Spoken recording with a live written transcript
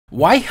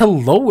Why,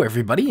 hello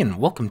everybody, and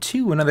welcome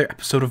to another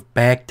episode of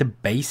Back to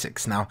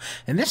Basics. Now,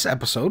 in this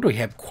episode, we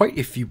have quite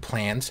a few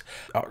plans.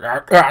 Oh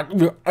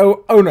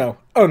no,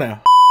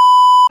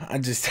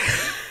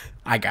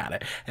 I got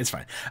it. It's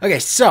fine. Okay,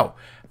 so,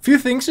 a few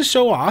things to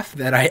show off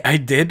that I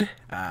did.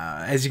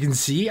 As you can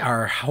see,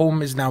 our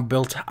home is now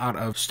built out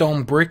of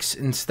stone bricks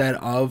instead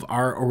of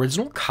our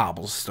original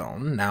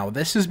cobblestone. Now,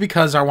 this is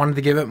because I wanted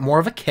to give it more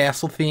of a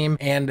castle theme,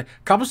 and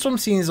cobblestone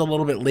seems a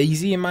little bit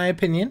lazy in my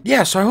opinion.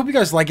 Yeah, so I hope you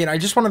guys like it. I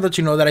just wanted to let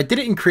you know that I did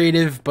it in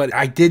creative, but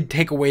I did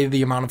take away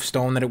the amount of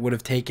stone that it would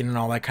have taken and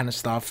all that kind of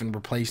stuff and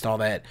replaced all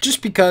that.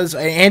 Just because,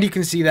 and you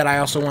can see that I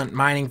also went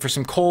mining for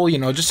some coal, you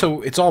know, just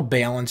so it's all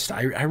balanced.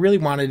 I really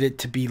wanted it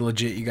to be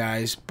legit, you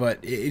guys, but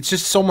it's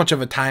just so much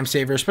of a time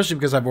saver, especially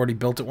because I've already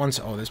built it once.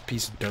 Oh, this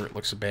piece of dirt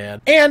looks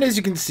bad. And as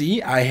you can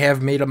see, I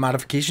have made a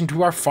modification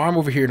to our farm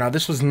over here. Now,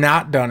 this was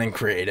not done in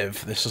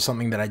creative. This is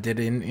something that I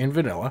did in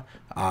vanilla.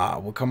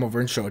 We'll come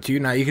over and show it to you.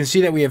 Now, you can see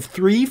that we have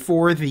 3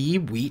 for the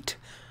wheat,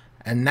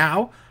 and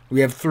now we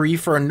have 3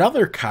 for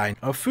another kind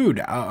of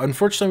food.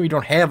 Unfortunately, we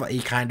don't have a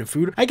kind of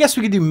food. I guess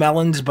we could do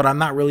melons, but I'm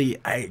not really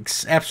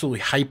absolutely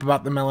hype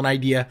about the melon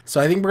idea. So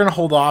I think we're going to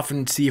hold off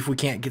and see if we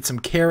can't get some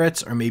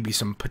carrots or maybe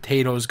some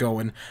potatoes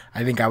going.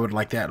 I think I would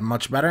like that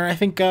much better. And I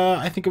think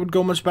it would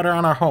go much better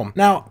on our home.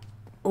 Now,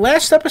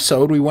 last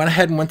episode, we went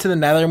ahead and went to the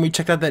nether and we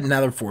checked out that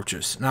nether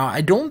fortress. Now,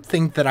 I don't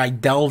think that I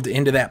delved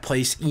into that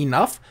place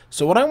enough.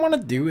 So what I want to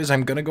do is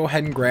I'm going to go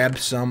ahead and grab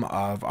some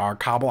of our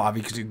cobble.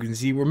 Obviously, you can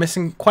see we're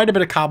missing quite a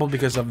bit of cobble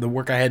because of the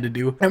work I had to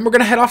do. And we're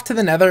going to head off to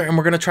the nether and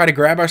we're going to try to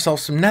grab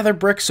ourselves some nether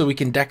bricks so we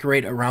can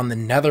decorate around the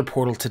nether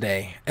portal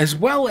today. As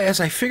well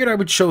as I figured I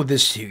would show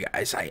this to you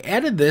guys. I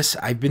added this.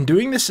 I've been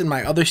doing this in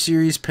my other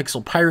series,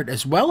 Pixel Pirate,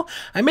 as well.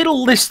 I made a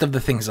list of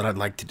the things that I'd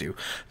like to do.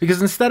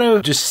 Because instead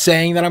of just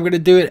saying that I'm going to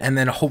do it and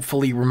then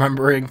hopefully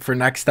remembering for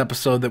next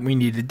episode that we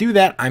need to do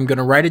that, I'm going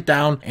to write it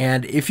down.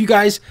 And if you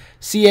guys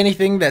see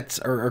anything that's,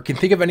 or can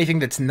think of anything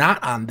that's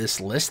not on this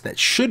list that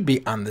should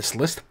be on this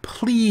list,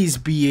 please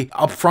be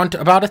upfront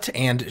about it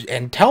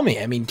and tell me.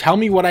 I mean, tell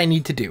me what I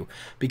need to do,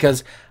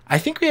 because I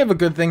think we have a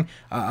good thing,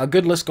 a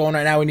good list going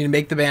right now. We need to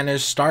make the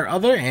banners, start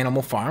other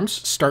animal farms,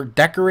 start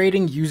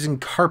decorating using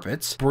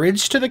carpets,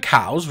 bridge to the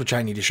cows, which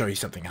I need to show you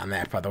something on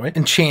that, by the way,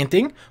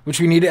 enchanting, which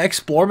we need to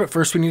explore, but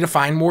first we need to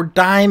find more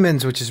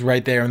diamonds, which is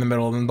right there in the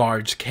middle of the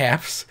large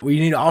caps. We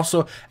need to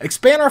also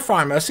expand our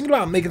farm. I was thinking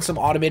about making some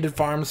automated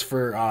farms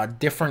for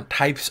different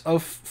types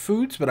of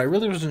foods, but I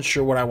really wasn't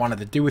sure what I wanted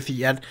to do with it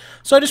yet,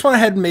 so I just went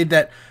ahead and made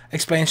that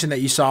expansion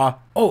that you saw.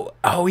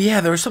 Oh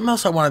yeah, there was something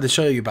else I wanted to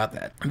show you about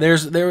that.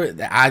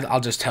 I'll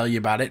just tell you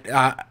about it.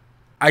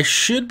 I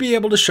should be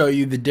able to show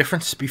you the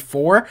difference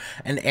before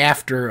and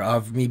after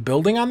of me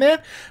building on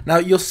that. Now,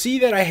 you'll see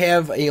that I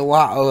have a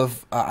lot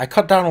of, I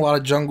cut down a lot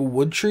of jungle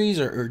wood trees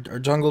or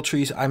jungle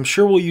trees. I'm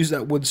sure we'll use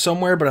that wood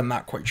somewhere, but I'm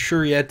not quite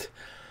sure yet.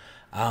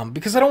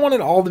 Because I don't want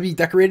it all to be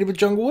decorated with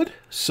jungle wood.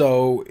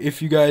 So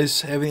if you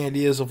guys have any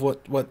ideas of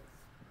what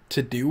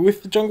to do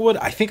with the jungle wood,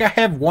 I think I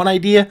have one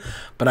idea,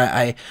 but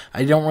I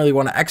don't really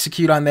want to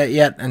execute on that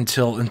yet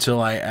until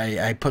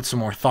I put some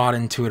more thought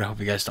into it. I hope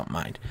you guys don't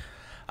mind.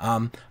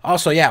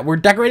 Also, yeah, we're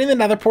decorating the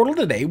nether portal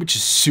today, which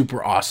is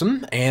super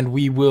awesome, and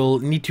we will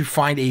need to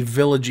find a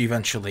village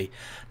eventually.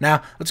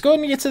 Now, let's go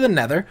ahead and get to the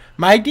nether.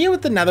 My idea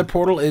with the nether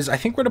portal is I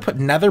think we're going to put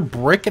nether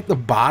brick at the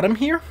bottom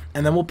here,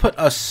 and then we'll put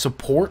a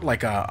support,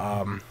 like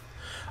a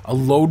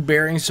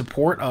load-bearing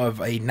support of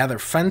a nether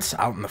fence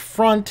out in the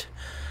front.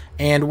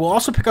 And we'll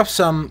also pick up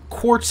some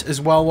quartz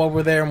as well while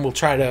we're there, and we'll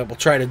try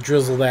to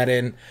drizzle that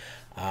in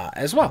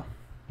as well.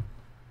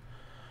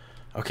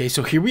 Okay,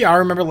 so here we are.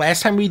 Remember,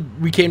 last time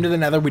we came to the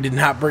nether, we did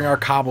not bring our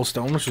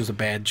cobblestone, which was a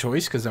bad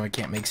choice because then we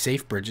can't make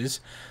safe bridges.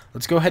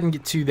 Let's go ahead and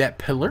get to that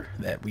pillar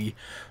that we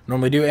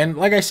normally do. And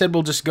like I said,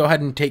 we'll just go ahead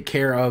and take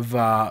care of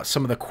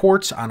some of the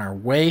quartz on our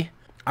way.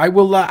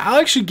 I'll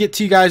actually get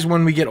to you guys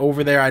when we get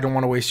over there. I don't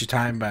want to waste your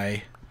time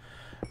by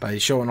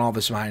showing all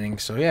this mining.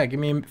 So yeah, give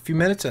me a few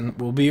minutes and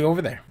we'll be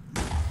over there.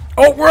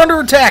 Oh, we're under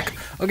attack!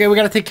 Okay, we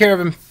gotta take care of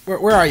him.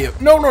 Where are you?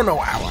 No.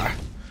 Ow.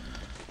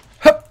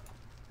 Hup.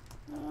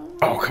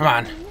 Oh, come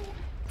on.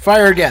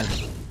 Fire again.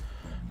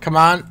 Come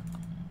on.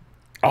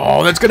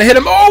 Oh, that's gonna hit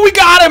him. Oh, we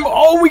got him!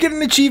 Oh, we get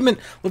an achievement.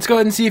 Let's go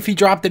ahead and see if he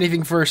dropped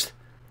anything first.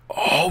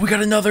 Oh, we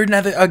got another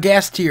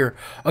gas tier.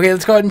 Okay,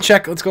 let's go ahead and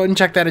check. Let's go ahead and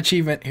check that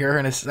achievement here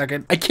in a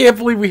second. I can't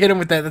believe we hit him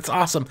with that. That's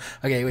awesome.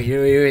 Okay,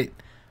 wait.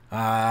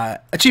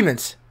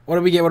 Achievements. What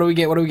do we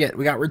get?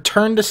 We got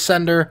return to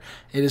sender.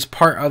 It is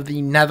part of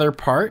the nether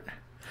part.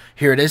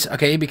 Here it is.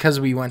 Okay, because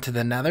we went to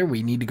the nether,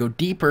 we need to go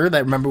deeper.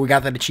 Remember, we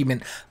got that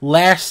achievement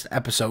last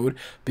episode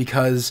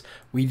because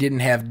we didn't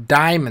have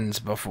diamonds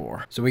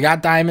before. So we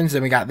got diamonds,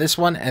 then we got this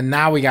one, and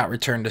now we got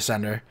return to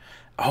sender.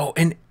 Oh,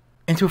 and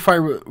into a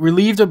fire,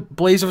 relieved a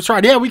blaze of its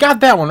rod. Yeah, we got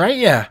that one, right?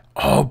 Yeah.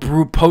 Oh,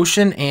 brute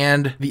potion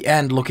and the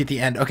end. Look at the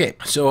end. Okay,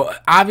 so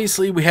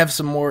obviously we have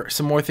some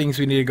more things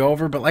we need to go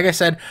over, but like I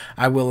said,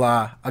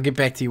 I'll get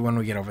back to you when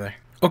we get over there.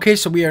 Okay,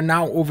 so we are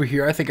now over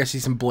here. I think I see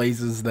some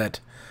blazes that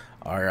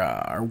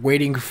are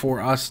waiting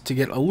for us to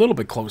get a little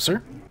bit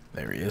closer.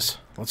 There he is.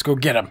 Let's go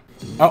get him.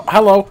 Oh,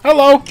 hello.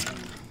 Hello.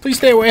 Please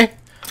stay away.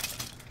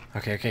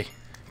 Okay, okay.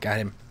 Got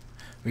him.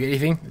 We get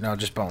anything? No,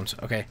 just bones.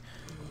 Okay.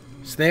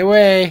 Stay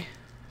away.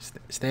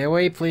 Stay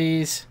away,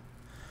 please.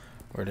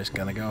 We're just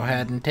gonna go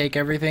ahead and take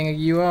everything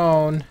you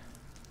own.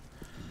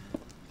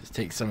 Just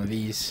take some of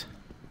these.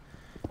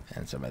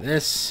 And some of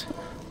this.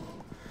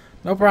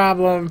 No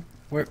problem.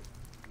 We're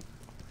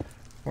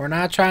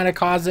not trying to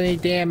cause any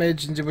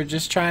damage. We're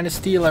just trying to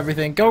steal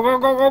everything. Go, go,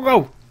 go, go,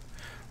 go.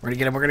 We're gonna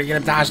get him. We're gonna get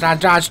him. Dodge, dodge,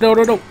 dodge. No,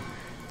 no, no.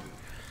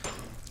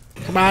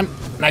 Come on.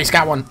 Nice,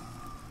 got one.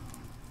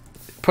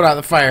 Put out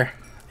the fire.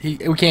 We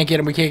can't get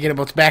him. We can't get him.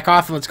 Let's back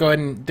off and let's go ahead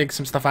and dig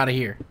some stuff out of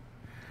here.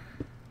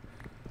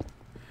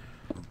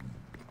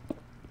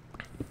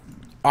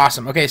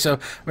 Awesome. Okay, so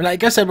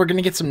like I said, we're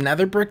gonna get some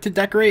nether brick to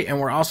decorate, and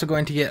we're also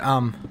going to get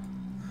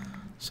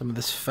some of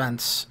this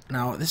fence.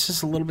 Now, this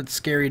is a little bit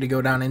scary to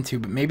go down into,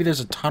 but maybe there's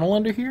a tunnel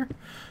under here,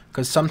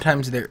 because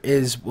sometimes there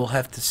is. We'll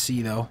have to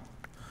see though.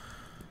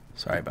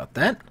 Sorry about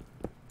that.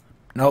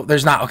 No,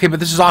 there's not. Okay, but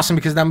this is awesome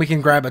because then we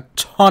can grab a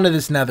ton of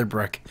this nether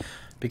brick,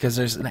 because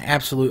there's an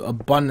absolute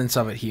abundance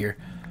of it here.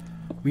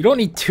 We don't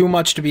need too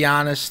much, to be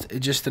honest.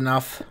 Just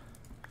enough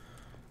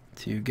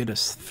to get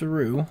us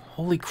through.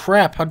 Holy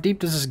crap, how deep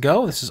does this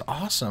go? This is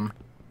awesome.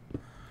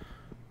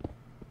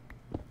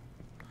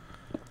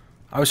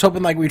 I was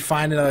hoping like we'd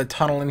find another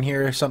tunnel in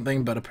here or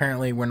something, but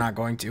apparently we're not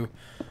going to.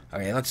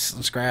 Okay,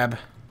 let's grab.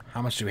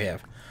 How much do we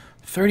have?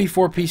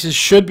 34 pieces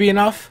should be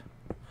enough.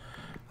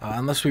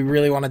 Unless we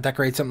really want to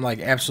decorate something like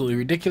absolutely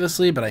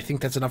ridiculously, but I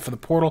think that's enough for the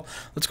portal.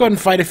 Let's go ahead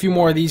and fight a few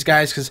more of these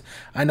guys, because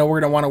I know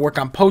we're going to want to work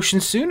on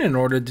potions soon. In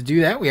order to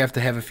do that, we have to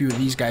have a few of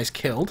these guys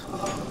killed.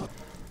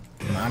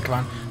 Come on, come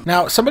on.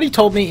 Now, somebody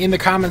told me in the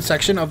comment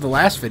section of the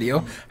last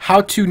video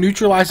how to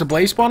neutralize a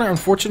blaze spawner.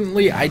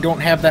 Unfortunately, I don't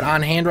have that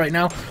on hand right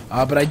now,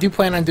 but I do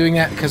plan on doing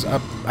that because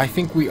I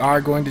think we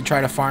are going to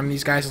try to farm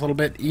these guys a little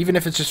bit, even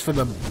if it's just for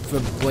the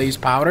blaze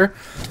powder,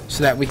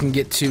 so that we can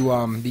get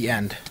to the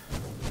end.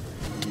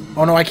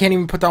 Oh no, I can't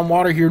even put down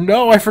water here.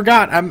 No, I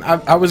forgot.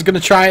 I was going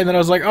to try it, and then I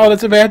was like, oh,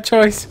 that's a bad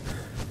choice.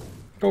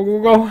 Go,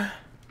 go, go.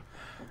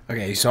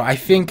 Okay, so I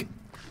think...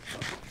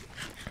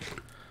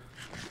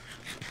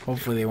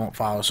 hopefully they won't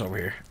follow us over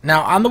here.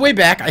 Now, on the way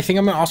back, I think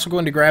I'm also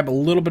going to grab a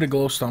little bit of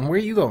glowstone. Where are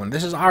you going?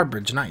 This is our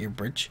bridge, not your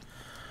bridge.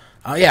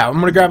 Yeah, I'm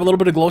going to grab a little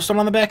bit of glowstone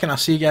on the back, and I'll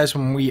see you guys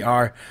when we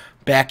are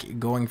back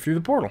going through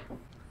the portal.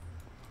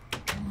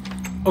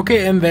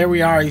 Okay, and there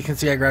we are. You can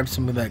see I grabbed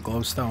some of that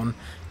glowstone.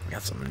 We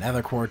got some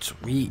nether quartz.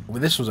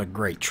 This was a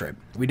great trip.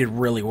 We did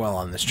really well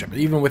on this trip.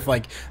 Even with,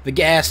 like, the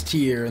gas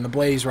tier and the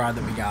blaze rod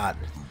that we got.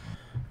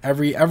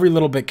 Every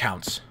little bit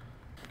counts.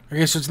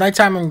 Okay, so it's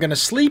nighttime. I'm going to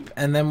sleep,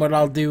 and then what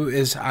I'll do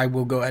is I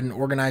will go ahead and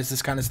organize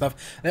this kind of stuff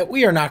that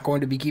we are not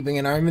going to be keeping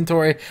in our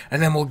inventory,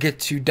 and then we'll get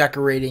to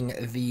decorating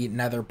the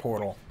nether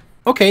portal.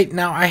 Okay,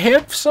 now I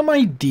have some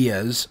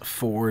ideas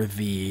for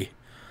the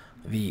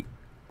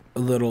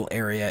little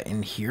area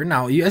in here.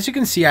 Now, as you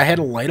can see, I had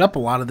to light up a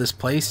lot of this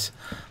place.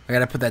 I got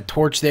to put that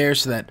torch there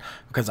so that,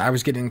 because I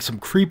was getting some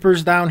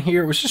creepers down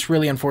here. It was just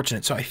really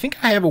unfortunate. So I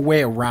think I have a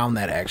way around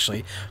that,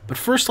 actually. But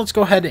first, let's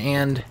go ahead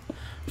and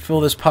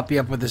fill this puppy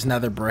up with this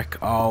nether brick.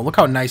 Oh, look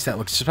how nice that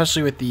looks,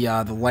 especially with the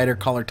lighter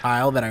color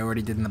tile that I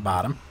already did in the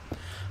bottom.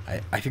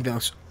 I think that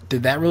looks...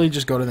 did that really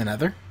just go to the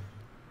nether?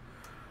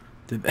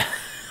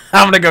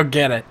 I'm gonna go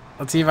get it.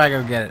 Let's see if I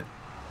can get it.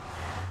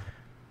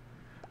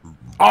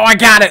 Oh, I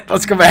got it!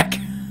 Let's go back.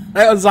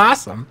 That was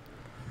awesome.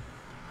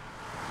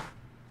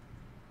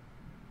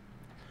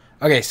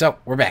 Okay, so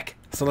we're back.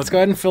 So let's go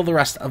ahead and fill the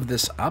rest of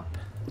this up.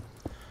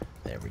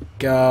 There we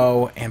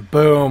go, and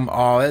boom.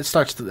 Oh, that's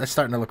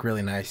starting to look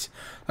really nice.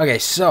 Okay,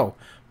 so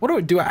what do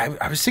I do?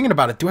 I was thinking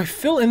about it. Do I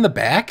fill in the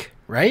back,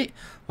 right?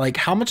 Like,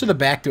 how much of the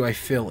back do I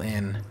fill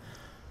in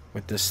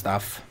with this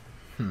stuff?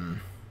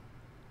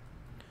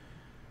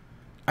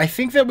 I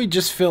think that we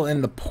just fill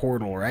in the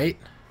portal, right?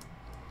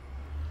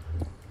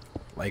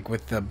 Like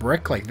with the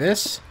brick like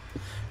this,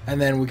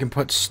 and then we can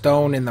put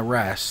stone in the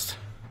rest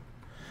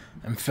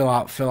and fill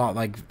out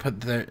like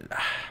put the...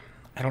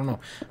 I don't know.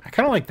 I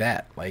kind of like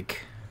that.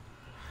 Like,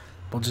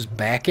 we'll just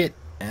back it,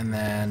 and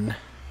then...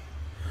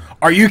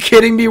 Are you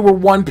kidding me? We're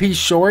one piece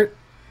short?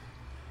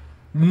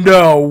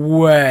 No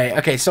way.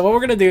 Okay, so what we're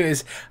going to do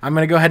is I'm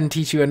going to go ahead and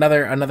teach you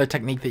another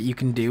technique that you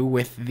can do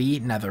with the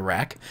nether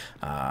rack.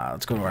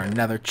 Let's go to our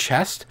nether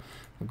chest.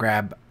 We'll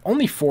grab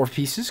only 4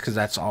 pieces because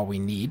that's all we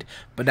need.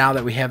 But now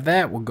that we have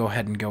that, we'll go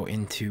ahead and go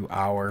into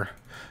our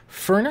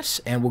furnace,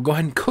 and we'll go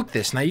ahead and cook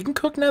this. Now, you can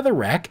cook nether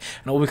rack,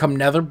 and it will become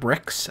nether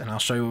bricks, and I'll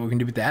show you what we can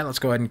do with that. Let's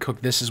go ahead and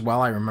cook this as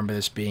well. I remember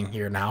this being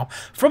here now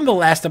from the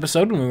last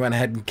episode when we went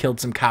ahead and killed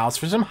some cows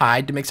for some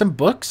hide to make some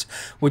books,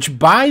 which,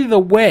 by the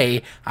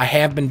way, I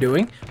have been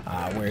doing.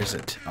 Where is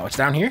it? Oh, it's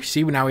down here.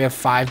 See, now we have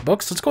 5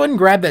 books. Let's go ahead and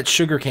grab that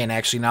sugar cane,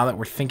 actually, now that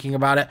we're thinking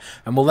about it,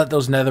 and we'll let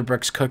those nether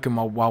bricks cook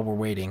while we're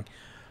waiting.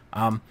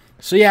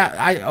 So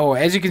yeah,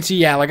 as you can see,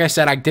 yeah, like I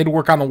said, I did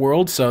work on the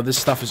world, so this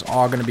stuff is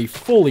all going to be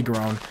fully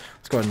grown.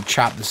 Let's go ahead and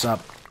chop this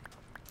up,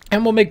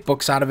 and we'll make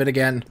books out of it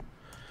again.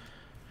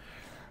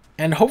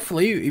 And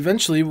hopefully,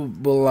 eventually,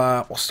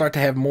 we'll start to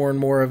have more and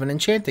more of an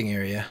enchanting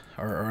area,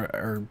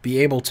 or be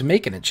able to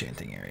make an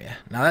enchanting area.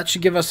 Now that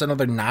should give us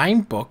another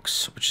 9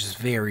 books, which is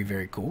very,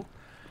 very cool.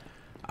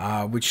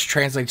 Which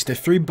translates to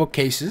 3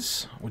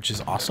 bookcases, which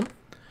is awesome.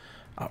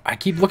 I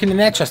keep looking in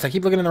that chest. I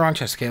keep looking in the wrong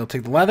chest. Okay, I'll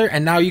take the leather,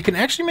 and now you can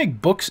actually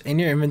make books in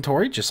your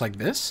inventory, just like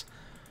this.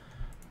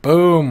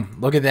 Boom!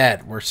 Look at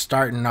that. We're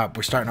starting up.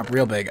 We're starting up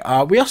real big.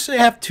 We also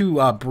have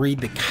to breed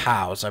the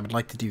cows. I would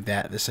like to do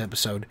that this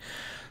episode.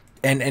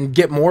 And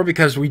get more,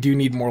 because we do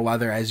need more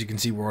leather. As you can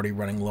see, we're already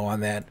running low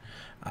on that.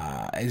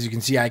 As you can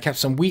see, I kept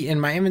some wheat in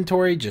my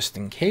inventory just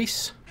in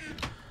case.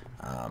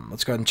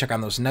 Let's go ahead and check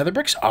on those nether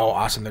bricks. Oh,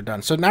 awesome, they're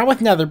done. So now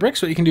with nether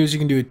bricks, what you can do is you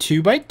can do a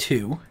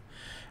 2x2.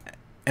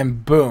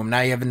 And boom,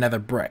 now you have a nether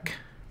brick.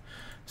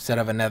 Instead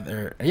of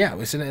another... Yeah,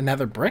 was it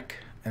another brick?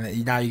 And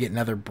then now you get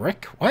another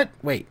brick? What?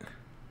 Wait.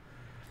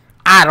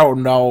 I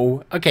don't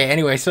know. Okay,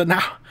 anyway, so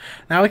now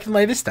we can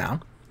lay this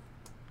down.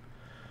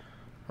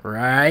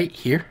 Right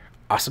here.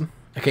 Awesome.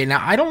 Okay,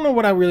 now I don't know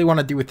what I really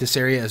want to do with this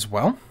area as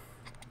well.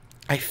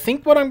 I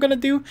think what I'm going to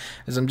do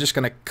is I'm just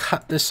going to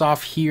cut this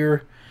off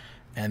here,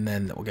 and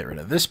then we'll get rid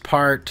of this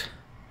part,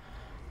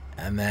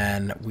 and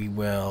then we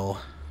need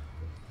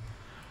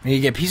to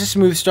get a piece of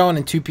smooth stone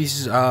and 2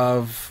 pieces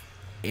of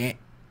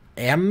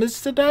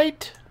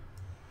amistadite.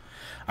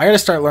 I got to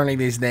start learning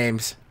these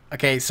names.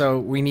 Okay, so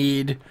we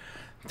need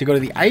to go to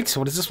the ites.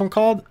 What is this one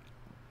called?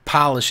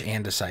 Polish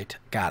andesite.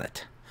 Got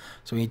it.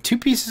 So we need 2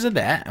 pieces of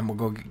that, and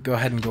we'll go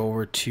ahead and go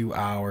over to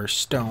our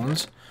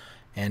stones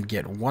and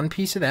get 1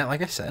 piece of that,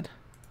 like I said.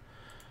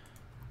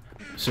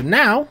 So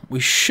now we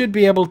should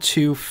be able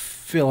to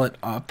fill it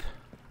up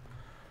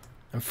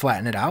and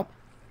flatten it out.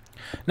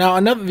 Now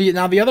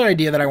the other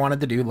idea that I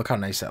wanted to do, look how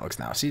nice that looks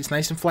now. See, it's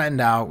nice and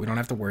flattened out. We don't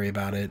have to worry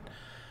about it.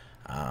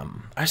 I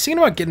was thinking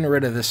about getting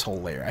rid of this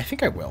whole layer. I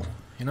think I will,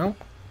 you know?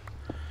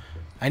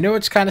 I know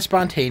it's kind of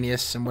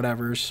spontaneous and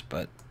whatever's,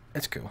 but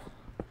it's cool.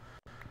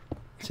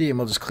 See, and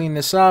we'll just clean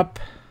this up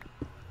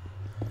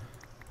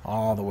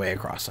all the way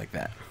across like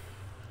that.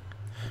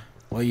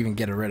 We'll even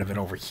get rid of it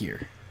over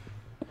here.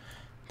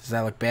 Does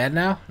that look bad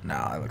now? No,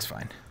 that looks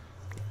fine.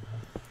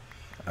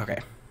 Okay.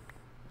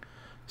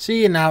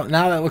 See, and now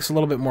that looks a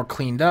little bit more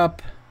cleaned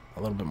up,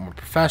 a little bit more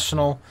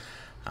professional.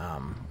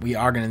 We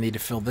are going to need to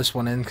fill this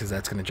one in because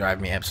that's going to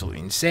drive me absolutely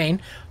insane.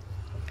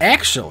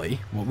 Actually,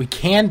 what we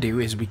can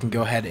do is we can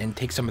go ahead and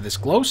take some of this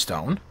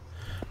glowstone.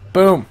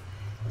 Boom.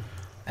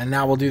 And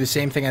now we'll do the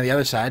same thing on the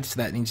other side. So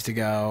that needs to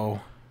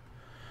go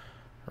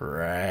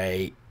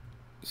right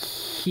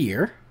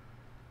here.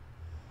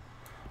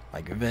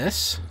 Like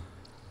this.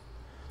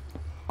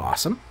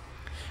 Awesome.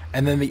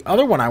 And then the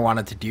other one I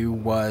wanted to do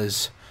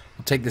was,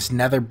 we'll take this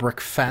nether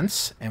brick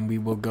fence and we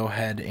will go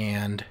ahead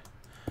and...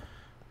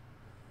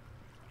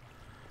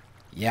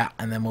 Yeah,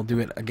 and then we'll do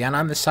it again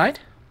on this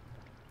side.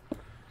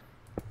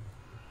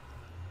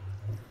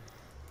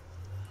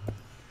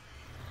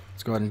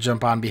 Let's go ahead and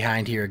jump on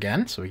behind here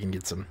again so we can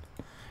get some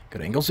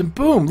good angles. And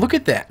boom, look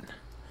at that.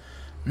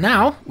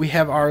 Now we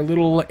have our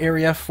little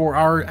area for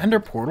our ender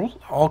portal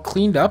all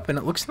cleaned up, and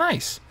it looks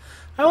nice.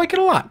 I like it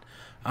a lot.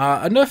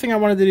 Another thing I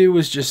wanted to do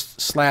was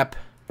just slap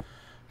a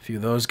few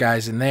of those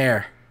guys in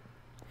there.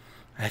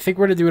 I think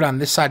we're going to do it on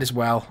this side as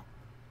well.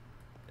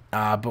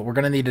 But we're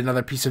going to need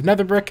another piece of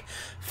nether brick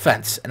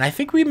fence. And I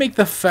think we make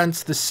the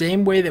fence the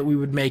same way that we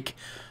would make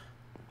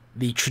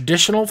the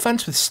traditional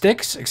fence with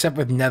sticks, except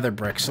with nether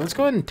bricks. So let's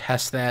go ahead and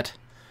test that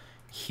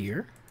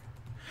here.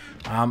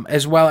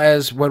 As well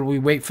as when we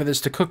wait for this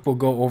to cook, we'll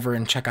go over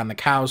and check on the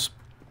cows.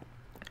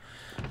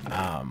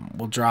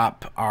 We'll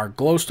drop our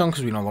glowstone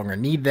because we no longer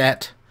need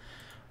that.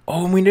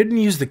 Oh, and we didn't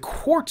use the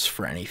quartz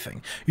for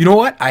anything. You know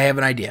what? I have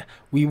an idea.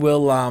 We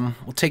will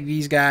we'll take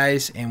these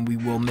guys and we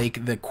will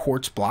make the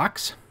quartz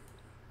blocks.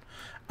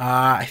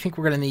 I think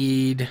we're going to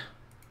need...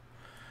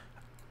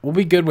 We'll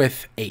be good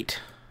with 8.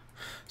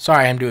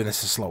 Sorry, I'm doing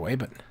this a slow way,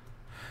 but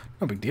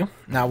no big deal.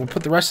 Now, we'll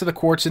put the rest of the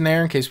quartz in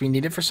there in case we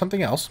need it for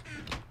something else.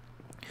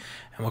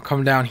 And we'll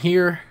come down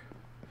here.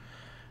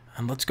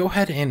 And let's go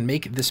ahead and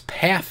make this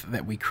path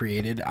that we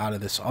created out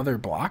of this other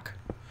block.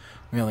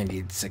 We only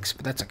need 6,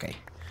 but that's okay.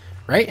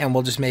 Right? And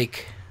we'll just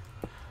make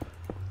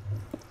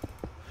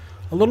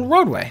a little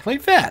roadway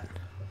like that.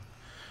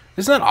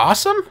 Isn't that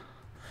awesome?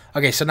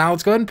 Okay, so now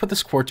let's go ahead and put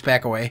this quartz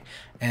back away.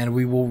 And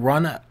we will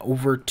run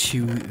over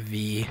to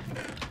the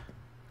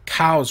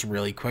cows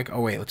really quick.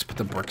 Oh, wait, let's put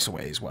the bricks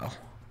away as well.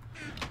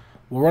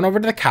 We'll run over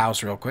to the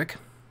cows real quick.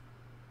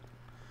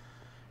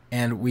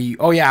 And we...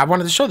 Oh, yeah, I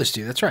wanted to show this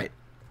to you. That's right.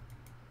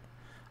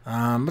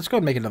 Let's go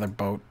and make another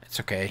boat. It's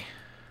okay.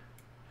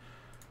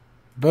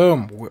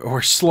 Boom.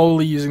 We're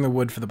slowly using the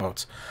wood for the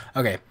boats.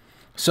 Okay.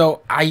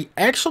 So I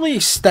actually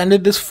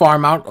extended this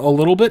farm out a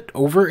little bit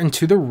over and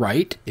to the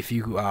right. If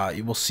you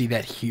will see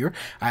that here.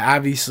 I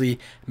obviously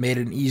made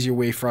an easier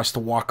way for us to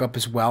walk up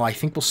as well. I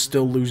think we'll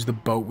still lose the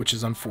boat, which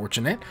is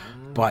unfortunate.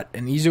 But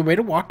an easier way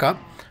to walk up.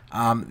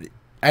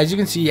 As you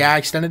can see, yeah, I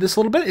extended this a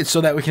little bit. It's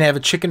so that we can have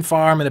a chicken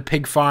farm and a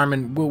pig farm.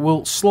 And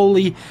we'll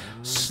slowly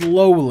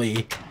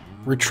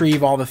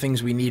retrieve all the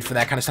things we need for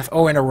that kind of stuff.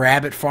 Oh, and a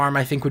rabbit farm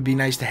I think would be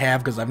nice to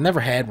have, because I've never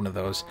had one of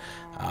those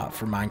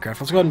for Minecraft.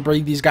 Let's go ahead and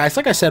breed these guys.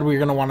 Like I said, we're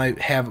going to want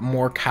to have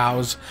more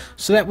cows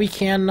so that we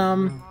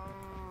can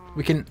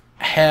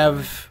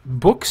have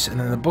books, and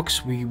then the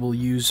books we will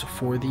use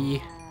for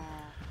the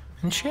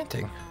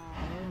enchanting.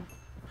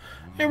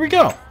 There we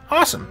go.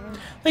 Awesome.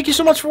 Thank you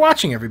so much for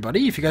watching,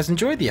 everybody. If you guys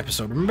enjoyed the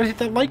episode, remember to hit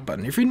that like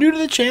button. If you're new to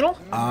the channel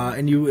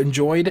and you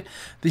enjoyed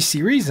the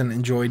series and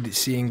enjoyed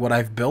seeing what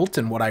I've built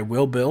and what I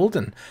will build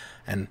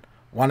and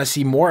want to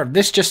see more of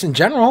this just in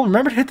general,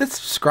 remember to hit that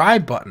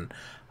subscribe button.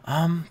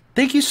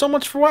 Thank you so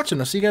much for watching.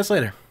 I'll see you guys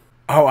later.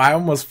 Oh, I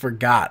almost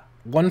forgot.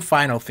 One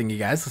final thing, you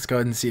guys. Let's go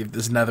ahead and see if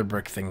this nether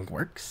brick thing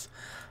works.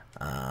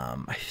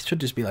 I should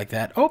just be like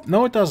that. Oh,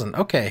 no, it doesn't.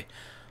 Okay.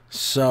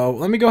 So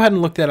let me go ahead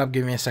and look that up.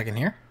 Give me a second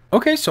here.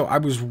 Okay, so I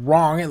was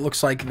wrong. It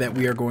looks like that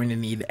we are going to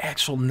need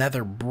actual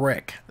nether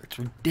brick. That's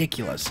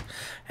ridiculous.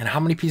 And how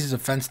many pieces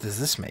of fence does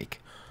this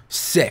make?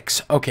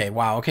 6. Okay,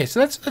 wow. Okay, so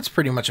that's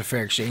pretty much a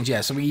fair exchange.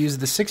 Yeah, so we use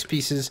the 6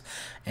 pieces,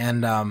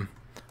 and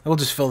we'll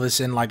just fill this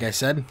in like I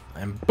said.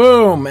 And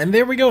boom! And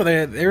there we go.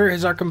 There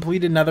is our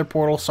completed nether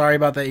portal. Sorry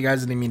about that, you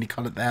guys. I didn't mean to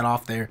cut that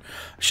off there.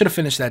 I should have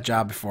finished that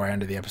job before I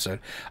ended the episode.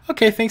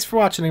 Okay, thanks for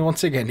watching, and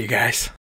once again, you guys.